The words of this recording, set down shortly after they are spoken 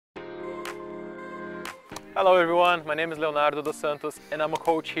Hello everyone, my name is Leonardo dos Santos and I'm a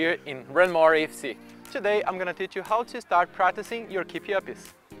coach here in Renmore AFC. Today I'm gonna teach you how to start practicing your Keepie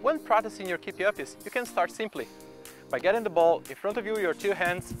Uppies. When practicing your Keepie Uppies, you can start simply by getting the ball in front of you with your two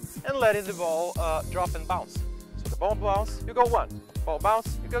hands and letting the ball drop and bounce. So the ball bounce, you go 1. Ball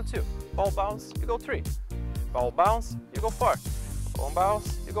bounce, you go 2. Ball bounce, you go 3. Ball bounce, you go 4. Ball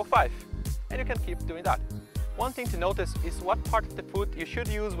bounce, you go 5. And you can keep doing that. One thing to notice is what part of the foot you should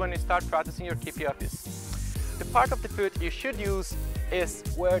use when you start practicing your Keepie Uppies. The part of the foot you should use is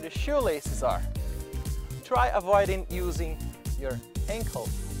where the shoelaces are. Try avoiding using your ankle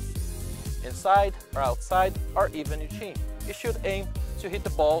inside or outside or even your shin. You should aim to hit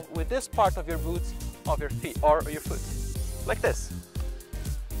the ball with this part of your boots of your feet or your foot, like this.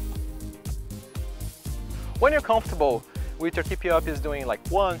 When you're comfortable with your Keepie Uppies doing like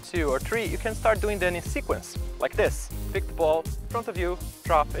 1, 2 or 3, you can start doing them in sequence, like this. Pick the ball in front of you,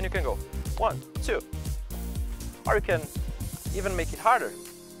 drop, and you can go 1, 2. Or you can even make it harder.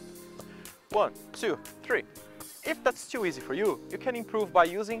 1, 2, 3. If that's too easy for you, you can improve by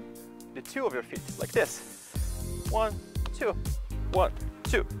using the two of your feet, like this. 1, 2, 1,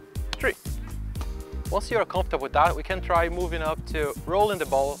 2, 3. Once you're comfortable with that, we can try moving up to rolling the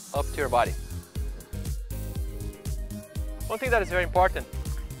ball up to your body. One thing that is very important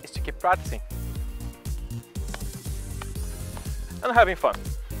is to keep practicing and having fun.